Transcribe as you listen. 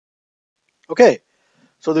Okay,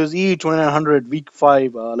 so this is ee2900 week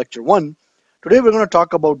 5 lecture 1. Today we're going to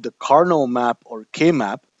talk about the Karnaugh map or K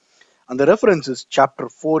map, and the reference is chapter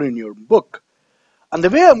 4 in your book. And the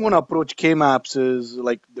way I'm going to approach K maps is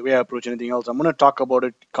like the way I approach anything else. I'm going to talk about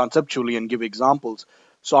it conceptually and give examples.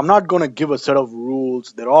 So I'm not going to give a set of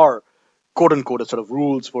rules. There are quote unquote a set of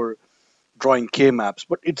rules for drawing K maps,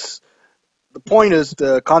 but the point is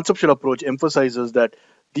the conceptual approach emphasizes that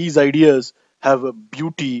these ideas have a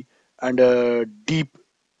beauty and a deep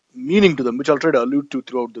meaning to them, which I'll try to allude to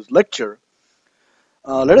throughout this lecture.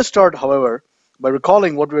 Let us start, however, by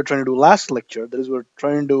recalling what we were trying to do last lecture. That is, we're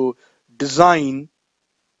trying to design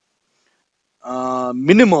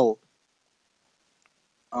minimal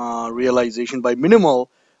realization. By minimal,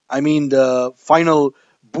 I mean the final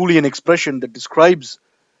Boolean expression that describes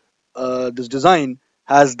this design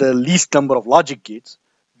has the least number of logic gates.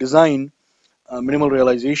 Design minimal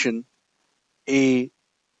realization a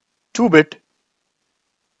 2-bit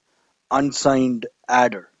unsigned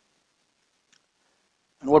adder.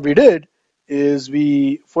 And what we did is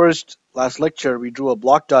last lecture, we drew a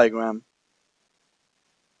block diagram.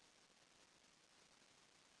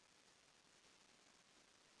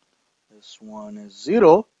 This one is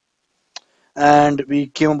 0. And we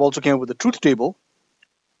also came up with the truth table.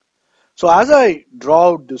 So as I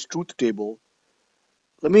draw out this truth table,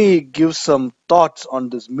 let me give some thoughts on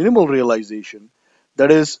this minimal realization.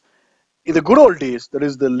 That is, in the good old days, that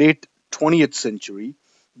is the late 20th century,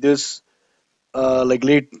 this even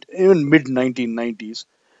mid 1990s,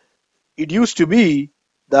 it used to be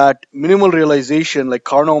that minimal realization, like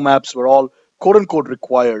Karnaugh maps, were all quote unquote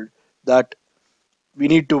required, that we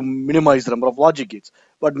need to minimize the number of logic gates.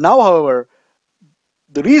 But now, however,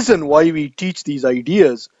 the reason why we teach these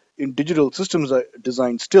ideas in digital systems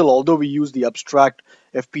design still, although we use the abstract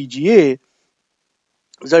FPGA,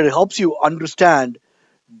 is that it helps you understand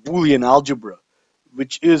Boolean algebra,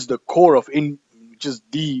 which is the core which is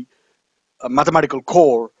the mathematical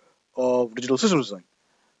core of digital systems design.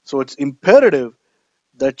 So it's imperative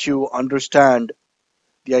that you understand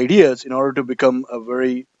the ideas in order to become a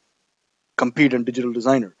very competent digital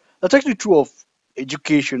designer. That's actually true of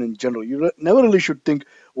education in general. You never really should think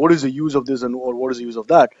what is the use of this or what is the use of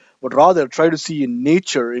that, but rather try to see in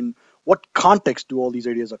nature in what context do all these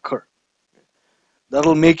ideas occur.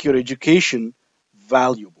 That'll make your education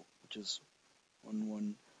valuable, which is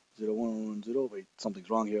 110110. Wait, something's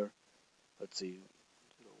wrong here. Let's see.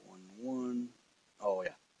 011. Oh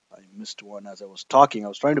yeah, I missed one as I was talking. I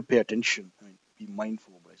was trying to pay attention. Be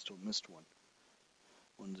mindful, but I still missed one.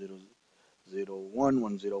 1001,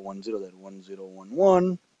 1010, then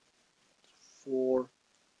 1011, 4,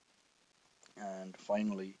 and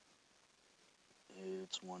finally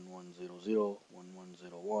it's 1100,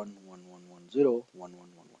 1101, 1110,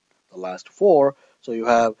 1111. The last 4. So you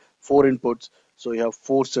have 4 inputs. So you have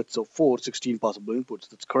 4 sets of 16 possible inputs.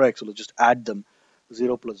 That's correct. So let's just add them.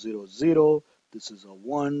 0 plus 0 is 0. This is a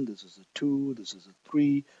 1. This is a 2. This is a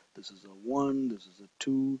 3. This is a 1. This is a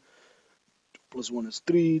 2. 2 plus 1 is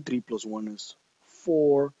 3. 3 plus 1 is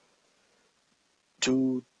 4.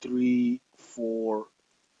 2, 3, 4,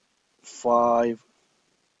 5,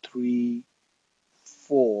 3,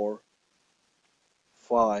 4,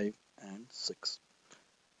 5, and 6.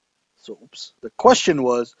 So, the question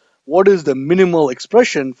was, what is the minimal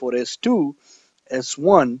expression for S2,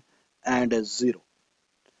 S1, and S0?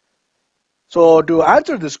 So, to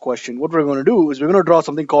answer this question, what we're going to do is we're going to draw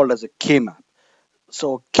something called as a K-map.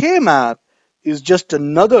 So, K-map is just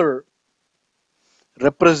another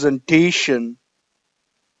representation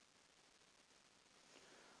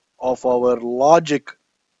of our logic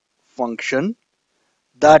function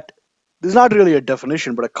that this is not really a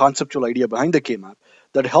definition, but a conceptual idea behind the K-map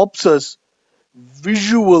that helps us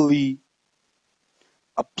visually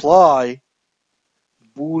apply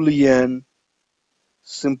Boolean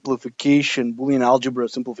algebra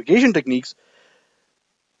simplification techniques.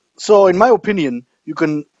 So in my opinion, you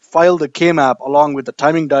can file the K-map along with the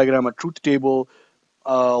timing diagram, a truth table,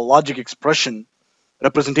 logic expression,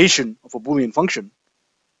 representation of a Boolean function.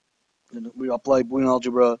 And we apply Boolean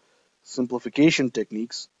algebra simplification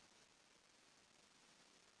techniques.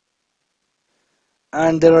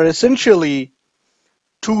 And there are essentially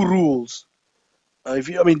 2 rules.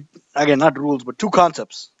 Again, not rules, but 2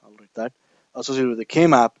 concepts. I'll write that associated with the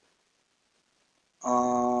K-map.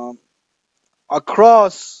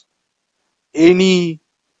 Across any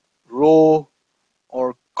row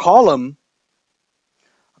or column,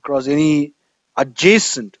 across any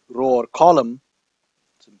adjacent row or column,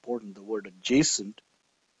 it's important, the word adjacent.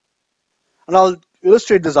 And I'll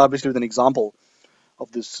illustrate this obviously with an example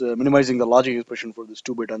of this minimizing the logic expression for this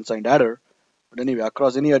 2-bit unsigned adder. But anyway,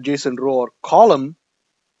 across any adjacent row or column,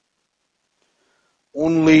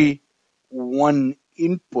 only one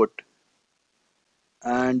input,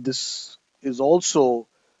 and this is also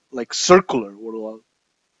like circular.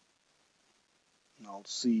 I'll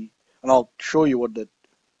see, and I'll show you what that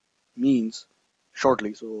means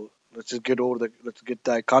shortly. So let's get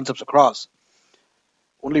the concepts across.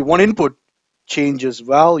 Only one input changes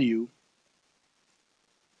value.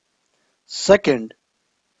 Second,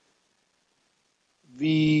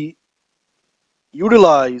 we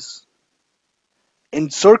utilize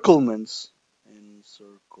encirclements.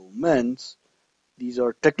 Encirclements, these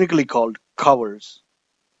are technically called covers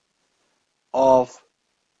of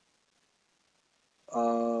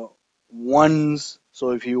ones.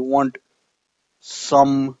 So if you want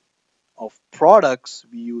sum of products,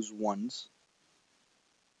 we use ones.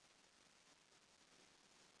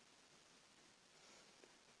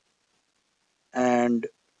 And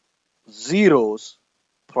zeros,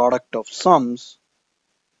 product of sums,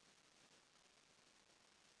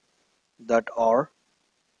 that are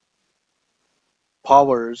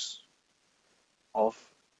powers of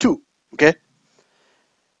 2. Okay?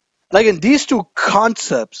 And again, these two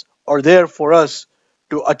concepts are there for us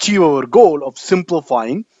to achieve our goal of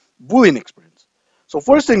simplifying Boolean expressions. So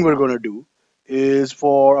first thing we're going to do is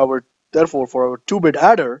for our 2-bit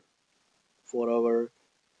adder, for our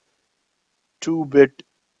 2-bit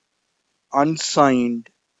unsigned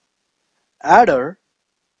adder,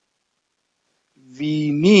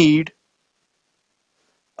 we need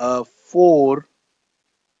a 4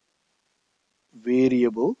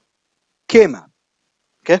 variable k-map.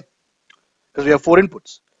 Okay? Because we have 4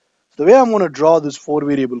 inputs. So the way I'm going to draw this 4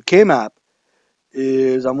 variable k-map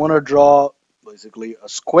is I'm going to draw basically a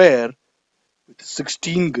square with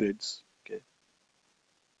 16 grids. Okay.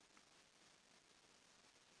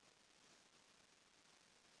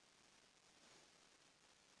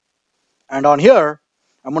 And on here,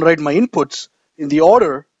 I'm going to write my inputs in the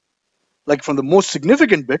order, like from the most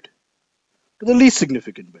significant bit to the least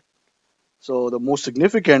significant bit. So the most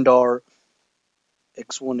significant are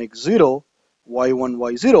x1, x0, y1,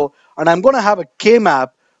 y0, and I'm going to have a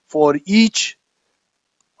k-map for each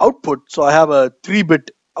output. So I have a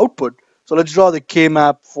 3-bit output. So let's draw the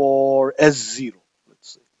k-map for S0.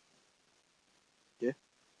 Let's say. Okay.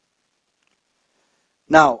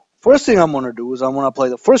 Now, first thing I'm going to do is I'm going to apply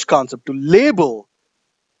the first concept to label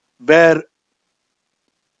where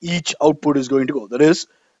each output is going to go. That is,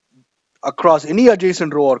 across any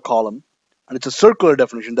adjacent row or column, and it's a circular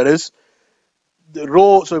definition. That is, the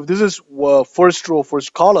row. So if this is first row,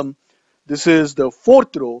 first column, this is the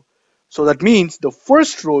 4th row. So that means the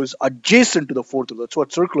first row is adjacent to the 4th row. That's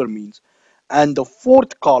what circular means. And the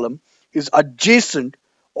 4th column is adjacent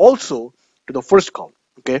also to the first column.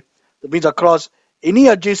 Okay, that means across any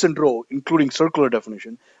adjacent row, including circular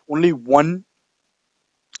definition, only one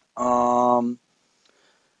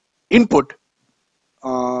input,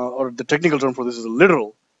 or the technical term for this is a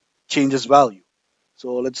literal, changes value.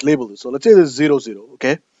 So let's label this. So let's say this is 0, 0.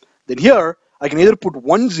 Okay, then here I can either put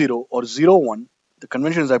 1, 0 or 0, 1. The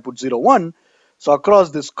convention is I put 0, 1. So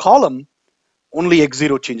across this column, only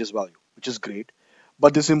x0 changes value, which is great.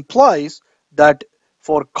 But this implies that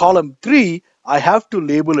for column 3, I have to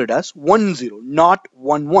label it as 1, 0, not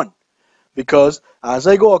 1, 1. Because as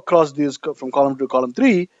I go across this from column 2 to column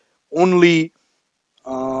 3, only,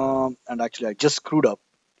 and actually I just screwed up.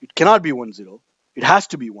 It cannot be 1, 0. It has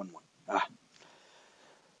to be 1, 1.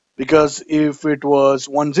 Because if it was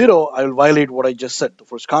 1, 0, I will violate what I just said, the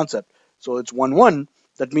first concept. So it's 1, 1.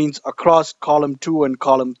 That means across column 2 and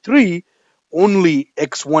column 3, only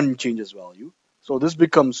x1 changes value. So this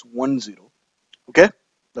becomes 1, 0. Okay?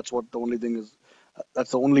 That's what the only thing is.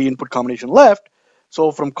 That's the only input combination left.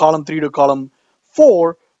 So from column 3 to column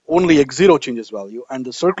 4, only x0 changes value. And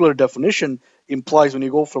the circular definition implies when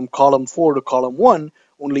you go from column 4 to column 1,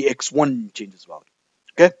 only x1 changes value.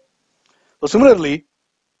 Okay? So similarly,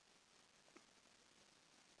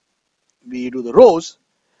 we do the rows.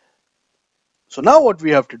 So now what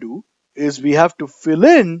we have to do is we have to fill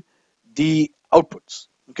in the outputs.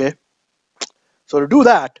 Okay. So to do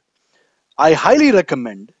that, I highly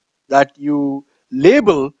recommend that you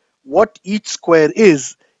label what each square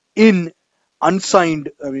is in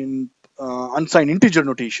unsigned integer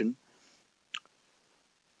notation.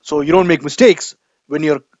 So you don't make mistakes when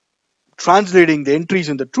you're translating the entries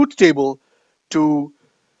in the truth table to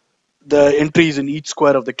the entries in each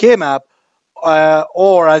square of the k-map,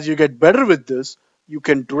 or as you get better with this, you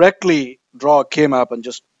can directly draw a k-map and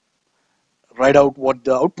just write out what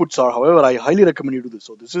the outputs are. However, I highly recommend you do this.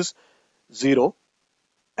 So this is 0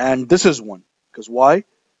 and this is 1. Because why?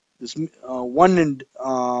 This 1 and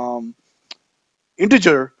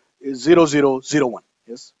integer is 0001.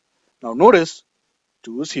 Yes. Now notice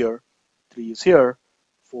 2 is here, 3 is here,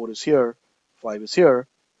 4 is here, 5 is here,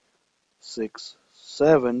 6,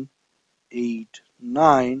 7, 8,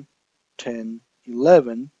 9, 10,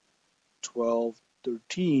 11, 12,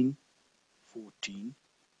 13, 14,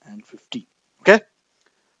 and 15. Okay?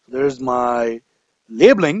 So there's my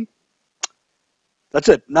labeling. That's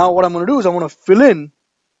it. Now what I'm going to do is I'm going to fill in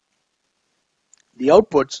the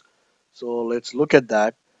outputs. So let's look at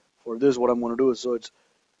that. For this, what I'm going to do is, so it's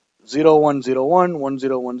 0101,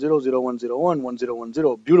 1010, 0101,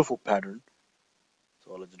 1010. Beautiful pattern.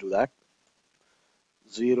 So let's do that.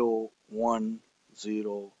 0101,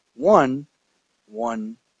 1010,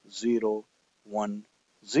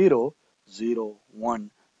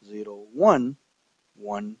 0101,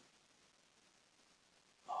 1010.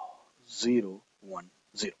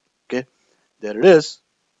 Okay, there it is.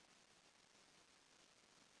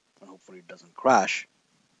 And hopefully it doesn't crash.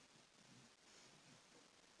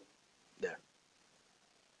 There.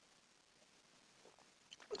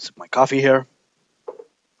 Let's sip my coffee here.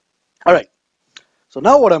 All right. So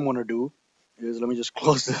now what I'm going to do is, let me just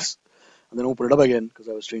close this and then open it up again because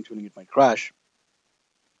I was strange feeling it might crash.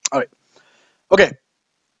 All right. Okay.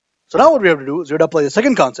 So now what we have to do is we have to apply the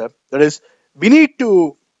second concept. That is, we need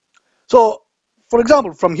to. So, for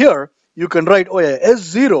example, from here you can write, oh yeah,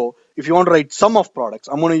 S0. If you want to write sum of products,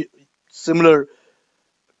 I'm going to similar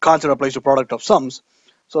concept applies to product of sums.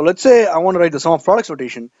 So let's say I want to write the sum of products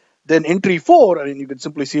notation. Then entry 4, I mean, you can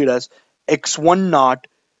simply see it as x1 naught,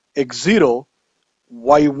 x0,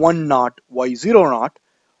 y1 naught, y0 naught,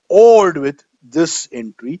 ORed with this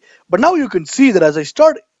entry. But now you can see that as I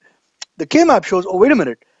start, the K-map shows, oh, wait a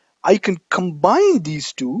minute, I can combine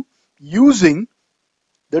these two using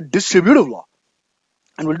the distributive law.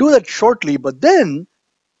 And we'll do that shortly, but then,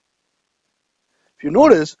 if you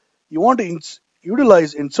notice, you want to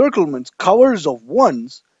utilize encirclements, covers of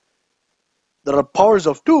ones that are powers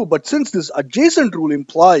of 2, but since this adjacent rule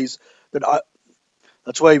implies that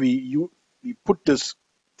that's why we put this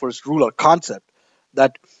first rule or concept,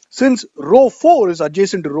 that since row 4 is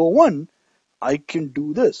adjacent to row 1, I can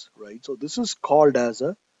do this, right? So this is called as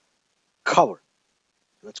a cover.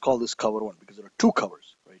 Let's call this cover 1 because there are 2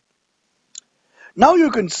 covers, right? Now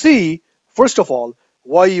you can see, first of all,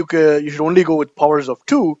 why you should only go with powers of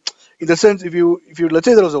 2. In the sense, if you let's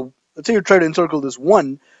say let's say you try to encircle this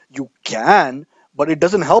 1, you can, but it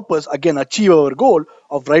doesn't help us again achieve our goal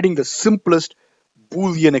of writing the simplest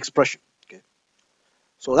Boolean expression. Okay,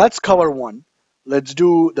 so that's cover 1. Let's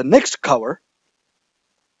do the next cover,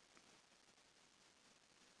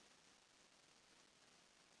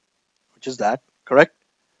 which is that, correct?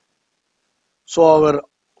 So our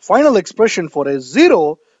final expression for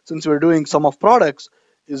S0, since we're doing sum of products,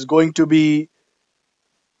 is going to be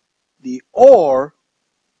the OR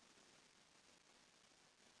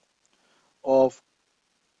of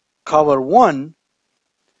cover 1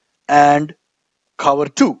 and cover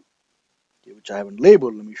 2, okay, which I haven't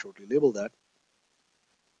labeled. Let me shortly label that.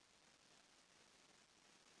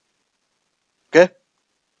 Okay.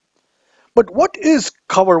 But what is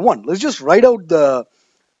cover 1? Let's just write out the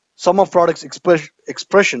sum of products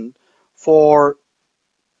expression for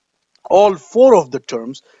all 4 of the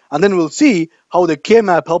terms, and then we'll see how the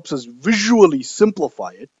K-map helps us visually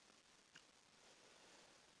simplify it,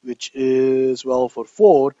 which is, well, for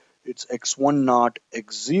 4, it's x1 naught,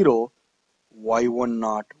 x0, y1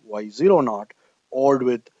 naught, y0 naught, ORed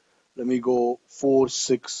with, let me go 4,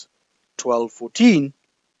 6, 12, 14.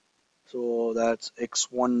 So that's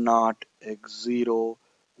x1 naught, x0,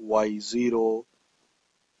 y0,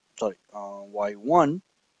 sorry, y1,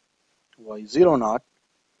 y0 naught,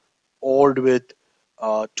 ORed with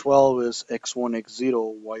 12 is x1,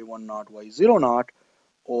 x0, y1 naught, y0 naught,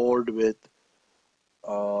 ORed with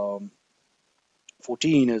 14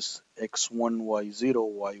 is x1, y0,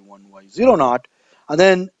 y1, y0 naught. And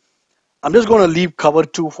then I'm just going to leave cover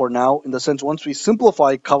 2 for now, in the sense once we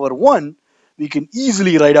simplify cover 1, we can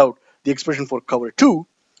easily write out the expression for cover 2.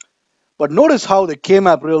 But notice how the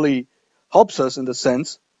K-map really helps us, in the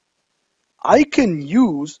sense I can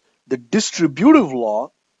use the distributive law,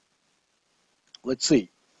 let's see,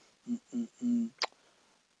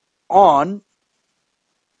 on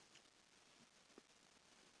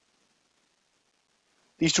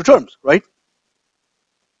these 2 terms, right?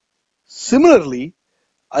 Similarly,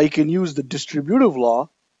 I can use the distributive law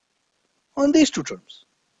on these 2 terms.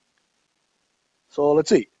 So let's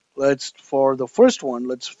see. For the first one,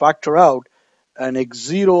 let's factor out an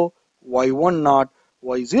x0, y1 naught,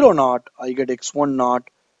 y0 naught. I get x1 naught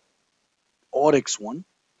or x1,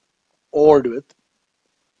 ORed with,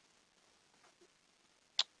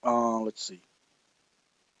 let's see,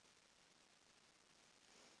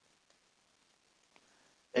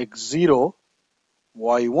 x0,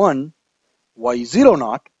 y1, y0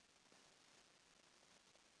 naught,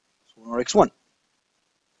 or x1.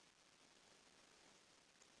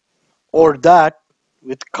 Or that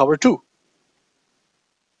with cover 2.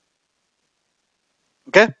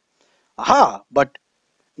 Okay? Aha! But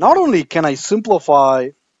not only can I simplify,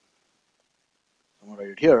 I'm going to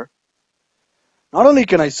write it here, not only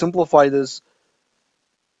can I simplify this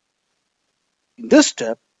in this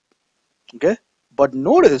step, okay, but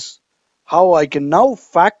notice how I can now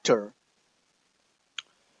factor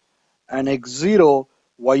an x0,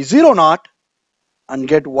 y0 naught and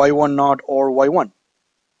get y1 naught or y1.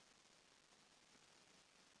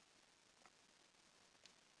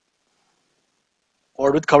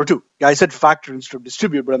 Or with cover 2. Yeah, I said factor instead of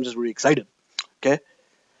distribute, but I'm just really excited. Okay?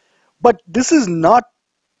 But this is not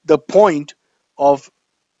the point of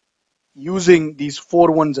using these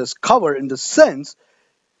 4 ones as cover in the sense,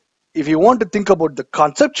 if you want to think about the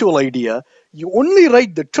conceptual idea, you only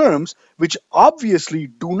write the terms which obviously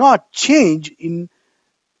do not change in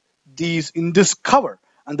this cover.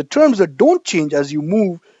 And the terms that don't change as you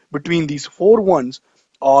move between these 4 ones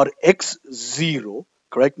are x0,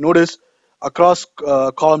 correct? Notice across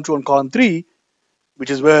column 2 and column 3, which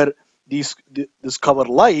is where this cover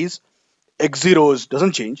lies, x0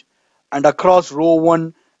 doesn't change. And across row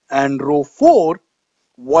 1 and row 4,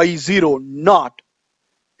 y0 naught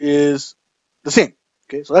is the same.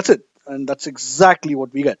 Okay, so that's it. And that's exactly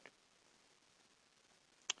what we get.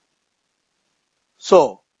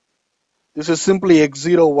 So this is simply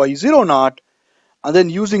x0, y0 naught. And then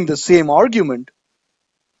using the same argument,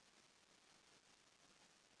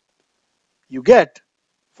 you get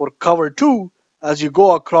for cover 2, as you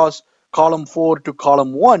go across column 4 to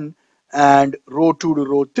column 1 and row 2 to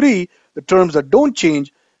row 3, the terms that don't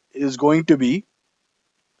change is going to be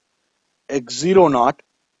x0 naught,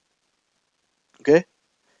 okay,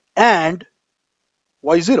 and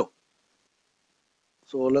y0.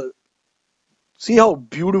 So see how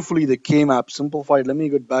beautifully the K-map simplified. Let me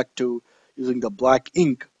get back to using the black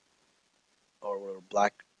ink or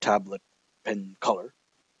black tablet pen color.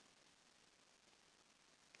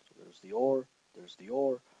 So there's the OR, there's the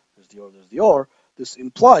OR, there's the OR, there's the OR. This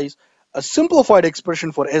implies a simplified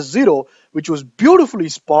expression for S0, which was beautifully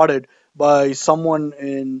spotted by someone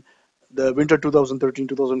in the Wiinter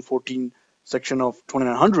 2013-2014 section of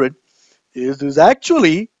 2900. Is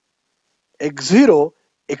actually x0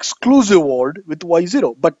 exclusive word with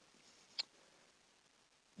y0. But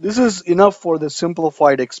this is enough for the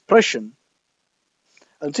simplified expression.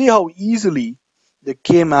 And see how easily the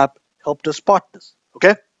K-map helped us spot this.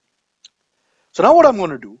 Okay? So now what I'm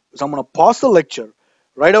going to do is I'm going to pause the lecture,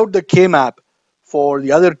 write out the K-map for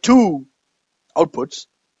the other 2 outputs,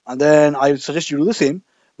 and then I suggest you do the same.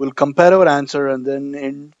 We'll compare our answer and then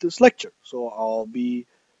end this lecture. So I'll be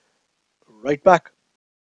right back.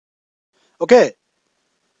 Okay,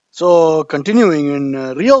 so continuing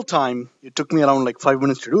in real time, it took me around like 5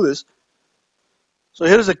 minutes to do this. So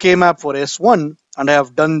here's the K-map for S1, and I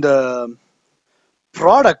have done the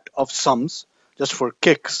product of sums just for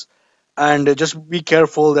kicks. And just be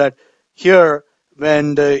careful that here,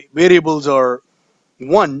 when the variables are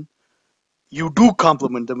 1, you do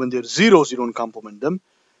complement them. When they're zeros, you don't complement them.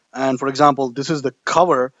 And for example, this is the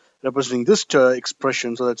cover representing this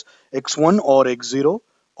expression. So that's x1 or x0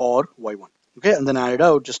 or y1. Okay, and then add it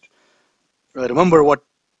out. Just remember what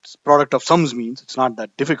product of sums means. It's not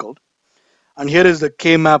that difficult. And here is the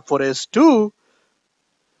K-map for S2.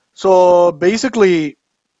 So basically,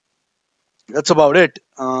 that's about it.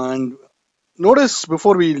 And notice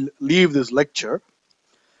before we leave this lecture,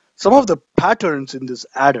 some of the patterns in this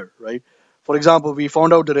adder, right? For example, we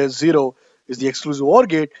found out that S0 is the exclusive OR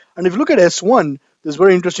gate. And if you look at S1, this is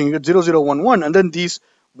very interesting. You get 0, 0, 1, 1. And then these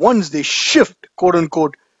ones, they shift, quote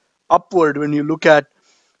unquote, upward when you look at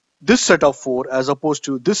this set of 4 as opposed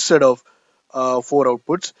to this set of 4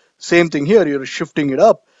 outputs. Same thing here, you're shifting it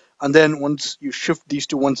up. And then once you shift these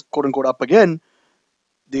 2 ones, quote unquote, up again,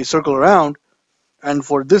 they circle around. And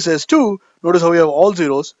for this S2, notice how we have all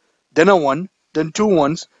zeros, then a 1, then 2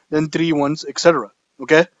 ones, then 3 ones, etc.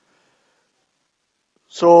 Okay?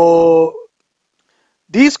 So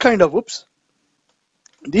these kind of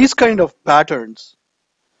patterns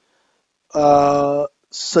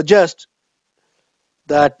suggest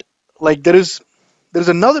that like there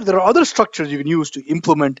are other structures you can use to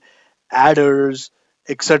implement adders,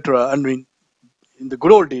 etc. I mean, in the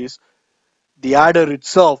good old days, the adder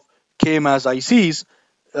itself came as ICs,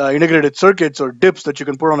 integrated circuits or DIPs that you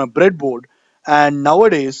can put on a breadboard. And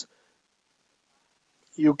nowadays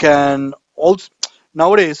on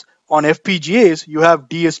FPGAs you have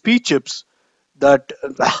DSP chips that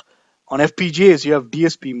On FPGAs, you have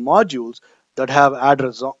DSP modules that have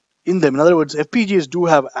adders in them. In other words, FPGAs do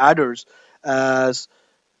have adders as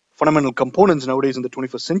fundamental components nowadays in the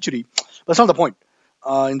 21st century. That's not the point.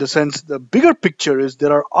 In the sense, the bigger picture is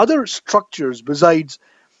there are other structures besides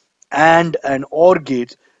and OR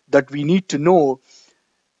gates that we need to know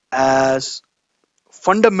as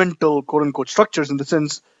fundamental quote unquote structures, in the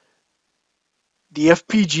sense the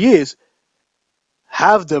FPGAs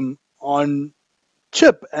have them on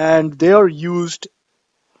chip and they are used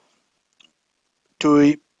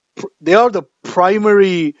to, they are the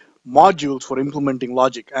primary modules for implementing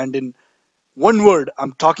logic. And in one word,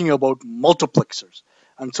 I'm talking about multiplexers.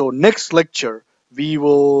 And so next lecture, we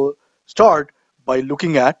will start by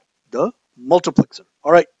looking at the multiplexer.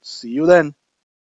 All right, see you then.